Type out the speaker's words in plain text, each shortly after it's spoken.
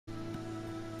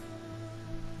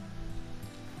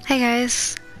Hey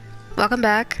guys, welcome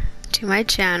back to my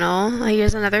channel.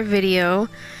 Here's another video.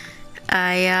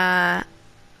 I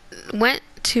went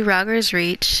to Rauger's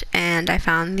Reach and I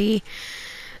found the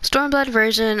Stormblood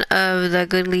version of the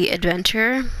Goodly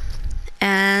Adventure,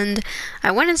 and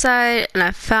I went inside and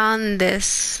I found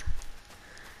this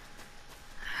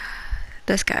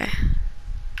guy.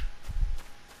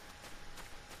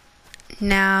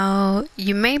 Now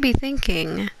you may be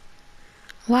thinking,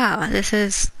 wow, this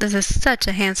is such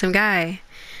a handsome guy.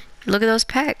 Look at those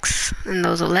pecs and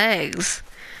those legs.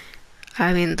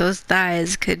 I mean, those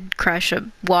thighs could crush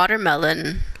a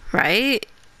watermelon, right?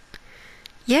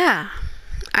 Yeah,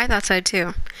 I thought so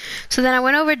too. So then I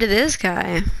went over to this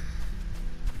guy,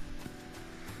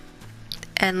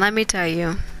 and let me tell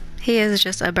you, he is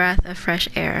just a breath of fresh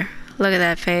air. Look at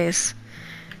that face.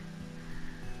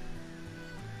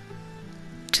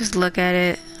 Just look at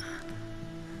it.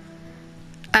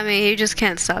 I mean, you just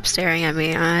can't stop staring at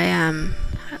me. I am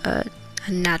a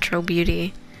natural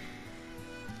beauty.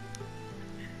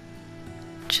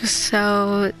 Just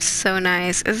so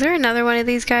nice. Is there another one of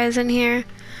these guys in here?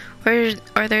 Or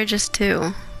are there just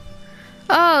two?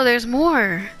 Oh, there's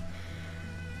more!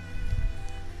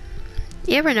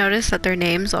 You ever notice that their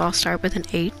names all start with an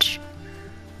H?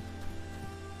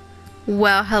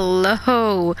 Well,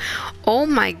 hello! Oh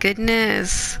my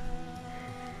goodness!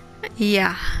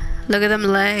 Yeah, look at them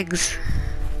legs.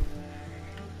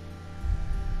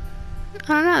 I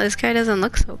don't know, this guy doesn't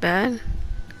look so bad.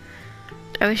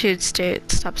 I wish you'd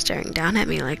stop staring down at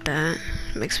me like that.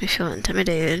 It makes me feel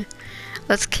intimidated.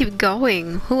 Let's keep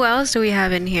going. Who else do we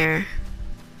have in here?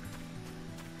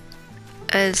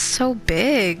 It's so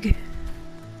big.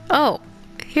 Oh,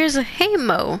 here's a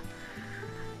Hamo.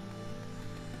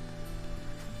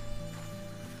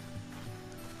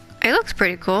 He looks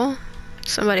pretty cool.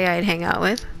 Somebody I'd hang out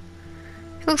with.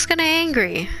 He looks kind of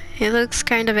angry. He looks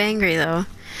kind of angry though.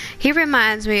 He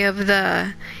reminds me of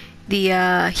the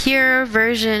here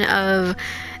version of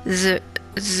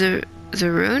Zaroon,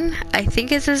 I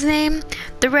think is his name.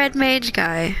 The red mage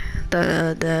guy.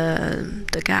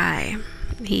 The guy.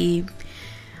 He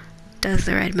does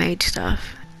the red mage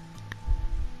stuff.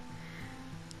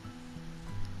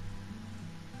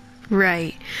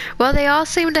 Right. Well, they all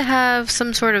seem to have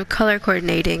some sort of color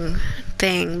coordinating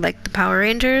thing, like the Power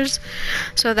Rangers.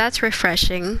 So that's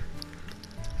refreshing.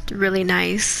 Really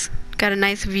nice. Got a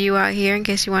nice view out here in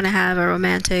case you want to have a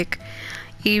romantic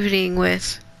evening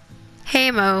with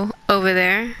Hamo over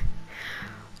there.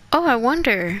 Oh, I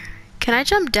wonder, can I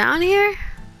jump down here?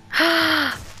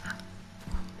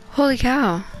 Holy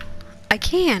cow. I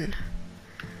can.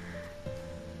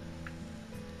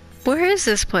 Where is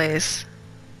this place?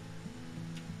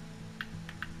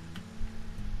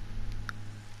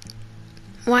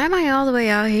 Why am I all the way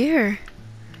out here?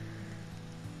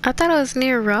 I thought I was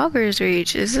near Rauger's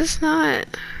Reach. Is this not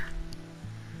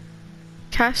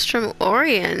Castrum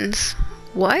Oriens?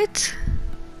 What?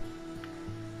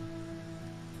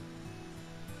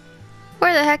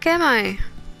 Where the heck am I?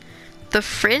 The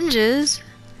Fringes?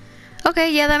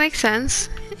 Okay, yeah, that makes sense.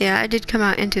 Yeah, I did come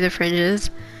out into the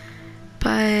Fringes.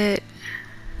 But...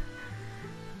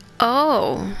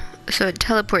 oh, so it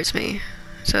teleports me.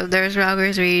 So there's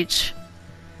Rauger's Reach.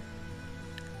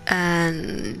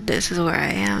 And this is where I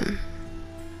am.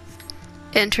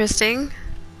 Interesting.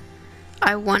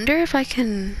 I wonder if I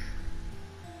can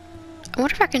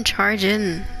charge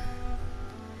in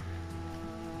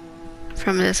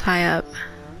from this high up.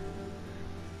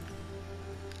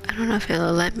 I don't know if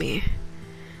it'll let me.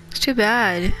 It's too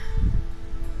bad.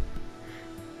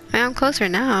 I mean, I'm closer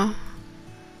now.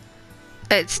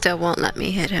 It still won't let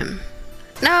me hit him.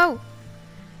 No!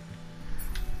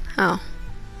 Oh.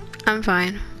 I'm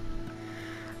fine.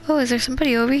 Oh, is there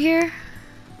somebody over here?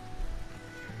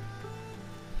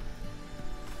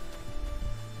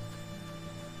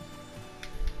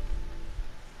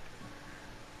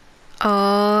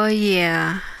 Oh,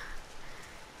 yeah.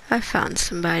 I found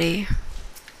somebody.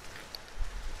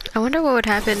 I wonder what would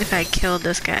happen if I killed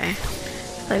this guy.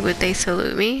 Like, would they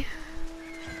salute me?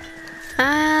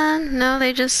 No,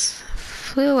 they just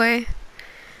flew away.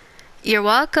 You're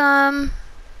welcome.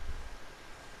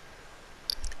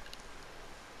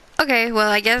 Okay, well,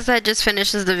 I guess that just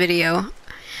finishes the video.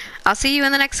 I'll see you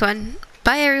in the next one.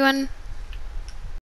 Bye, everyone.